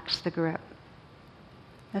to relax the grip.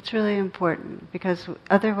 That's really important because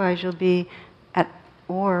otherwise you'll be at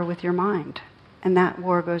war with your mind. And that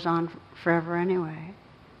war goes on forever anyway.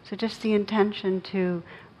 So just the intention to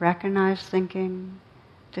recognize thinking,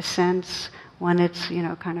 to sense when it's,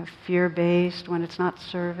 kind of fear-based, when it's not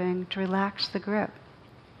serving, to relax the grip.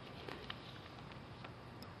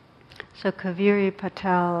 So Kaveri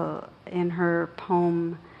Patel, in her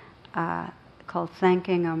poem called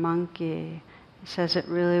Thanking a Monkey, says it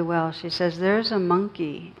really well. She says, there's a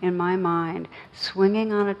monkey in my mind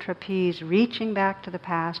swinging on a trapeze, reaching back to the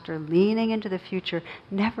past or leaning into the future,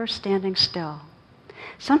 never standing still.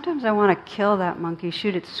 Sometimes I want to kill that monkey,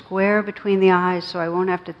 shoot it square between the eyes so I won't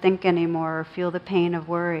have to think anymore or feel the pain of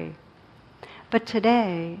worry. But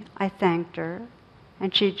today I thanked her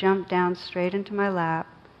and she jumped down straight into my lap,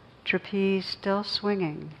 trapeze still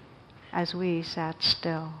swinging as we sat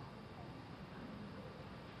still.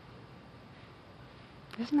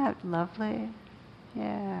 Isn't that lovely?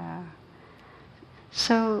 Yeah.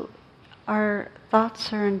 So our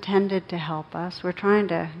thoughts are intended to help us. We're trying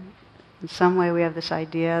to, in some way we have this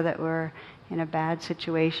idea that we're in a bad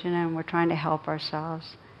situation and we're trying to help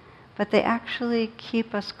ourselves. But they actually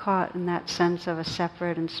keep us caught in that sense of a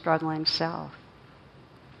separate and struggling self.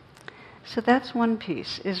 So that's one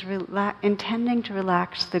piece, is intending to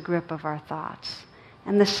relax the grip of our thoughts.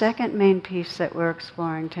 And the second main piece that we're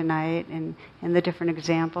exploring tonight in the different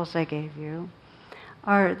examples I gave you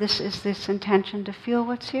is this intention to feel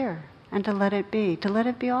what's here and to let it be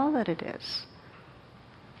all that it is.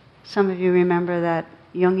 Some of you remember that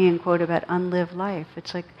Jungian quote about unlived life.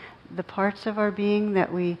 It's like the parts of our being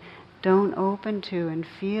that we don't open to and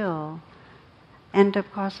feel end up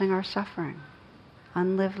causing our suffering.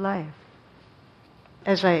 Unlived life.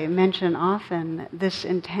 as I mention often, this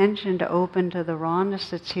intention to open to the rawness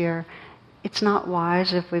that's here, it's not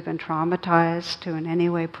wise if we've been traumatized to in any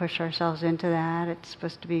way push ourselves into that. It's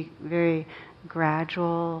supposed to be very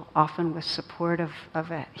gradual, often with support of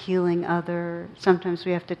a healing other. Sometimes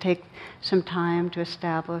we have to take some time to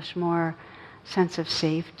establish more sense of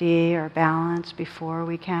safety or balance before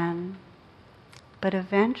we can. But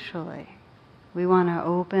eventually, we want to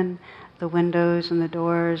open the windows and the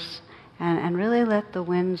doors and really let the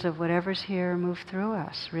winds of whatever's here move through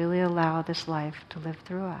us, really allow this life to live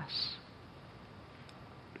through us.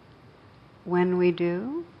 When we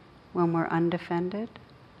do, when we're undefended,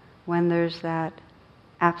 when there's that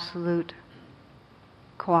absolute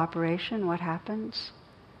cooperation, what happens?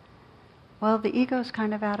 Well, the ego's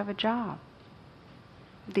kind of out of a job.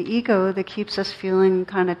 The ego that keeps us feeling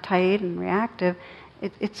kind of tight and reactive,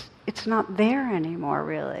 it's not there anymore,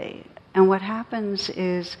 really. And what happens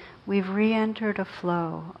is we've re-entered a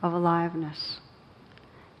flow of aliveness.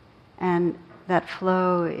 And that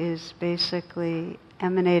flow is basically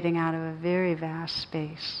emanating out of a very vast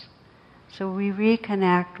space. So we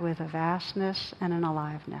reconnect with a vastness and an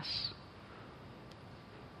aliveness.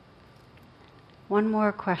 One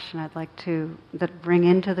more question I'd like to bring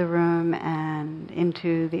into the room and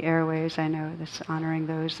into the airways. I know this honoring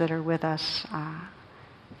those that are with us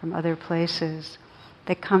from other places.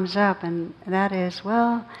 That comes up, and that is,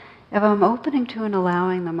 well, if I'm opening to and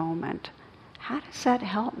allowing the moment, how does that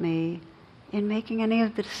help me in making any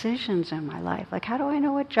of the decisions in my life? Like, how do I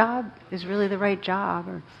know what job is really the right job?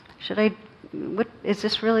 Or is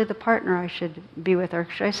this really the partner I should be with? Or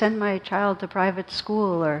should I send my child to private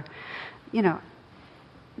school? Or,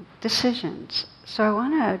 decisions. So I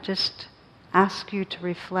want to just ask you to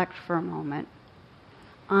reflect for a moment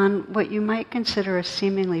on what you might consider a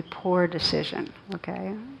seemingly poor decision,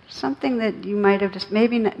 okay? Something that you might have just,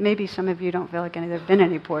 maybe some of you don't feel like there have been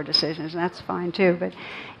any poor decisions, and that's fine too, but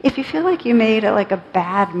if you feel like you made a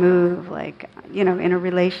bad move, in a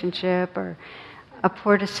relationship, or a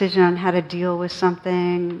poor decision on how to deal with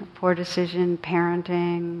something, a poor decision,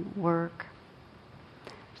 parenting, work.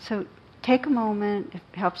 So take a moment. It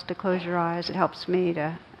helps to close your eyes. It helps me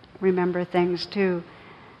to remember things too,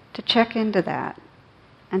 to check into that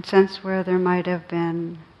and sense where there might have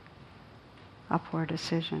been a poor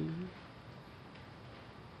decision.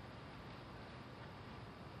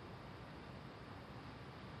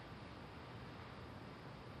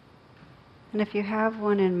 And if you have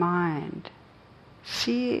one in mind,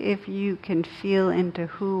 see if you can feel into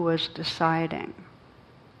who was deciding.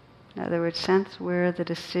 In other words, sense where the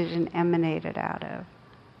decision emanated out of.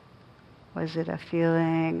 Was it a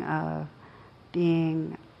feeling of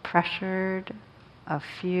being pressured, of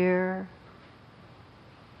fear,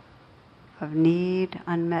 of need,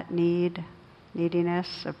 unmet need,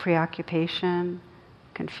 neediness, of preoccupation,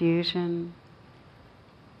 confusion?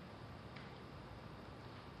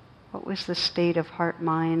 What was the state of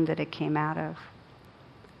heart-mind that it came out of?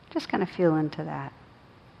 Just kind of feel into that.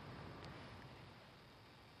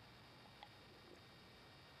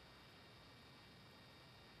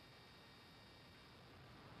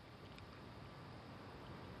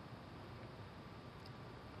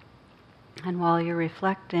 And while you're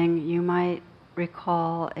reflecting, you might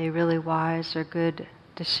recall a really wise or good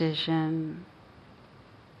decision.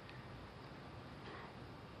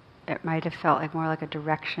 It might have felt more like a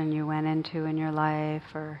direction you went into in your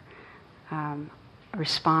life, or a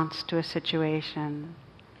response to a situation,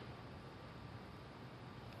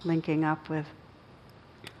 linking up with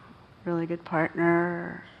a really good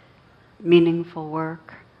partner, meaningful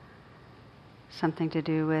work, something to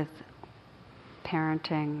do with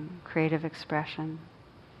parenting, creative expression.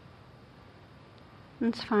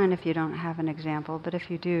 And it's fine if you don't have an example, but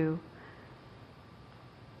if you do,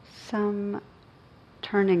 some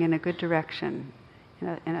turning in a good direction,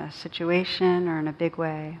 in a situation or in a big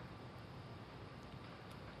way.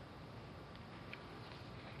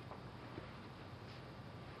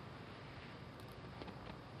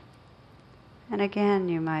 And again,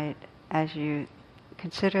 you might, as you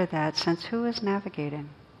consider that, sense who is navigating.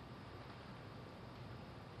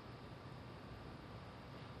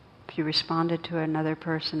 If you responded to another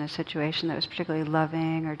person, a situation that was particularly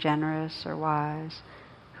loving or generous or wise,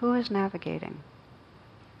 who is navigating?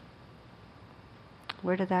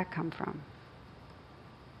 Where did that come from?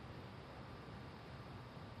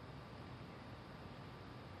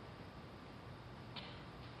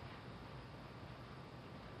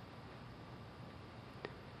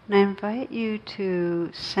 And I invite you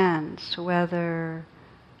to sense whether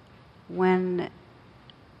when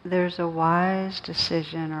there's a wise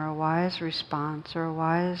decision or a wise response or a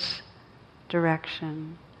wise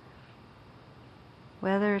direction,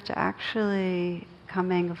 whether it's actually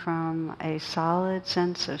coming from a solid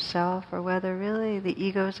sense of self or whether really the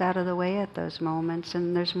ego's out of the way at those moments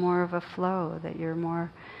and there's more of a flow, that you're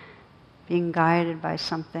more being guided by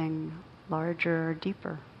something larger or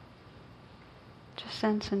deeper. Just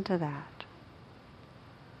sense into that.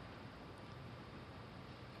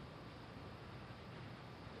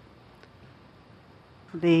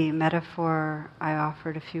 The metaphor I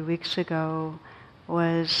offered a few weeks ago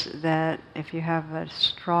was that if you have a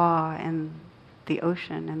straw in the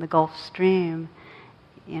ocean, in the Gulf Stream,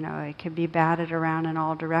 it can be batted around in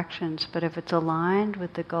all directions, but if it's aligned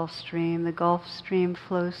with the Gulf Stream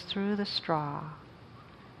flows through the straw.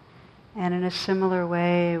 And in a similar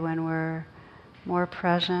way, when we're more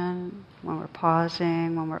present, when we're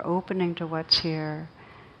pausing, when we're opening to what's here,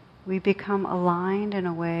 we become aligned in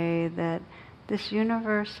a way that this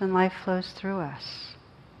universe and life flows through us.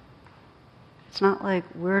 It's not like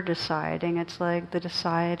we're deciding, it's like the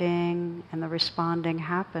deciding and the responding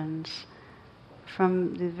happens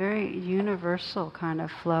from the very universal kind of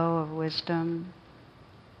flow of wisdom,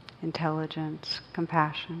 intelligence,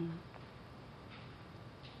 compassion.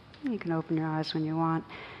 You can open your eyes when you want.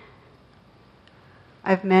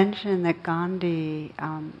 I've mentioned that Gandhi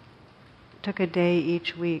took a day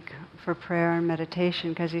each week for prayer and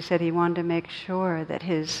meditation because he said he wanted to make sure that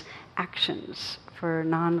his actions for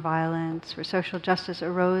nonviolence, for social justice,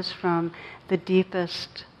 arose from the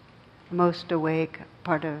deepest, most awake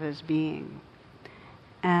part of his being.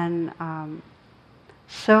 And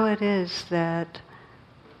so it is that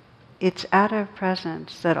it's out of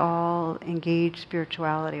presence that all engaged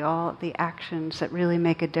spirituality, all the actions that really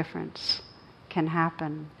make a difference can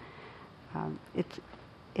happen.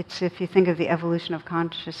 It's if you think of the evolution of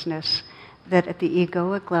consciousness, that at the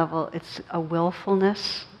egoic level, it's a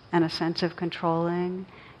willfulness and a sense of controlling.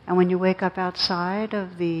 And when you wake up outside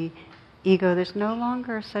of the ego, there's no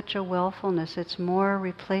longer such a willfulness. It's more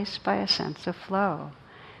replaced by a sense of flow.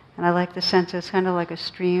 And I like the sense it's kind of like a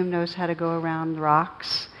stream knows how to go around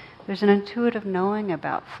rocks. There's an intuitive knowing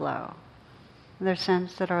about flow. There's a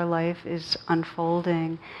sense that our life is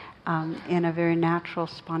unfolding in a very natural,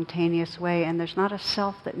 spontaneous way, and there's not a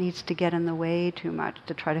self that needs to get in the way too much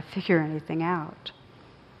to try to figure anything out.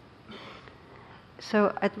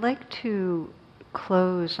 So I'd like to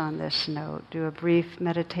close on this note, do a brief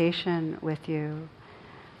meditation with you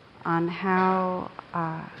on how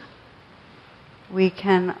we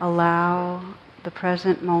can allow the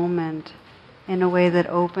present moment in a way that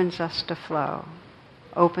opens us to flow,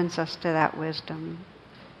 opens us to that wisdom.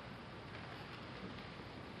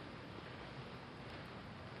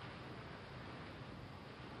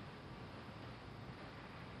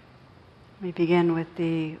 We begin with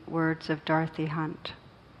the words of Dorothy Hunt.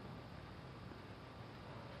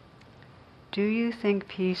 Do you think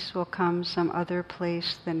peace will come some other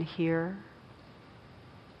place than here?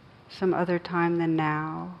 Some other time than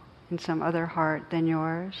now? In some other heart than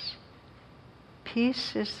yours?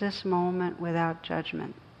 Peace is this moment without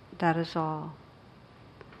judgment. That is all.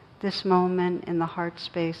 This moment in the heart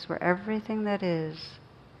space where everything that is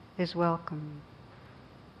welcome.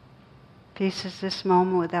 Peace is this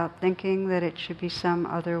moment without thinking that it should be some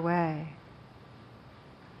other way,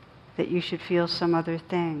 that you should feel some other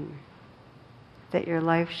thing, that your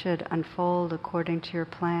life should unfold according to your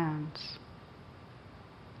plans.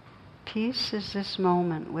 Peace is this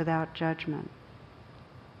moment without judgment,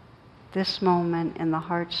 this moment in the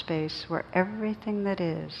heart space where everything that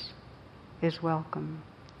is welcome.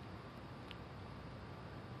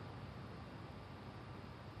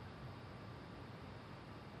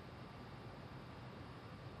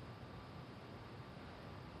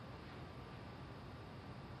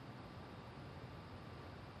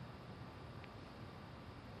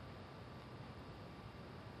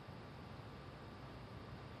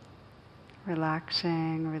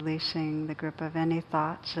 Relaxing, releasing the grip of any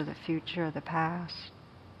thoughts of the future or the past,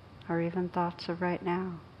 or even thoughts of right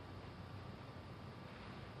now.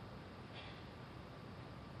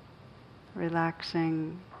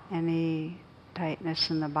 Relaxing any tightness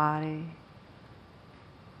in the body.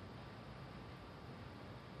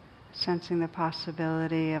 Sensing the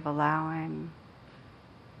possibility of allowing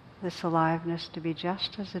this aliveness to be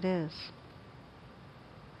just as it is.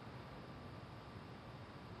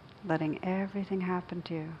 Letting everything happen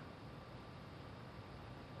to you.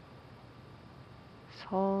 This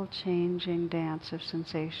whole changing dance of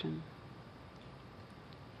sensation.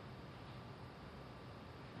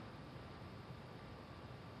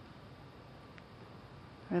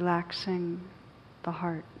 Relaxing the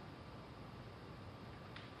heart.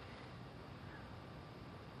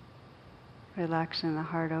 Relaxing the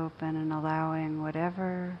heart open and allowing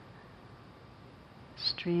whatever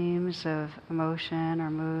streams of emotion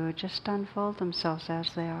or mood just unfold themselves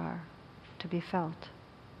as they are, to be felt.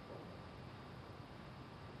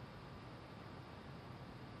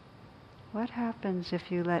 What happens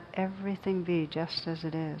if you let everything be just as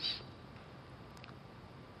it is?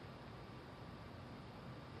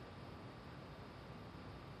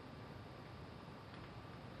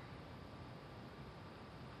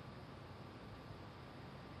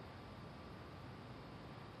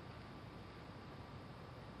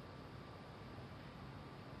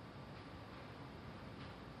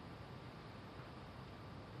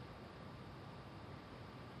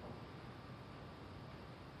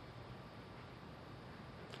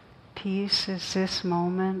 Peace is this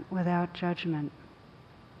moment without judgment.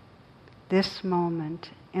 This moment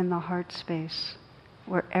in the heart space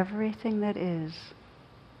where everything that is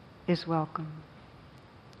welcome.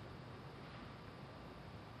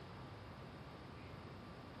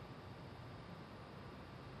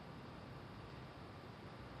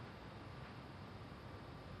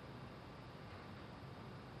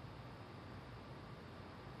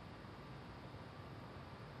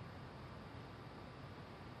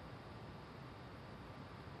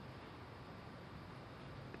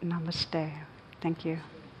 Namaste. Thank you.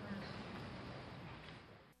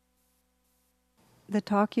 The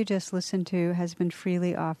talk you just listened to has been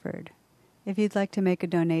freely offered. If you'd like to make a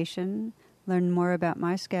donation, learn more about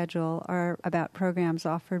my schedule, or about programs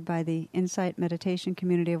offered by the Insight Meditation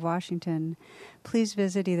Community of Washington, please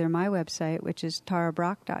visit either my website, which is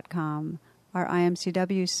tarabrach.com, or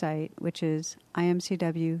IMCW's site, which is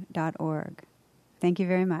imcw.org. Thank you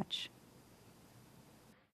very much.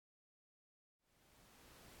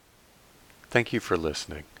 Thank you for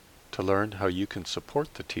listening. To learn how you can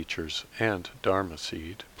support the teachers and Dharma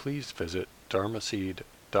Seed, please visit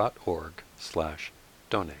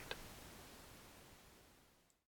dharmaseed.org/donate.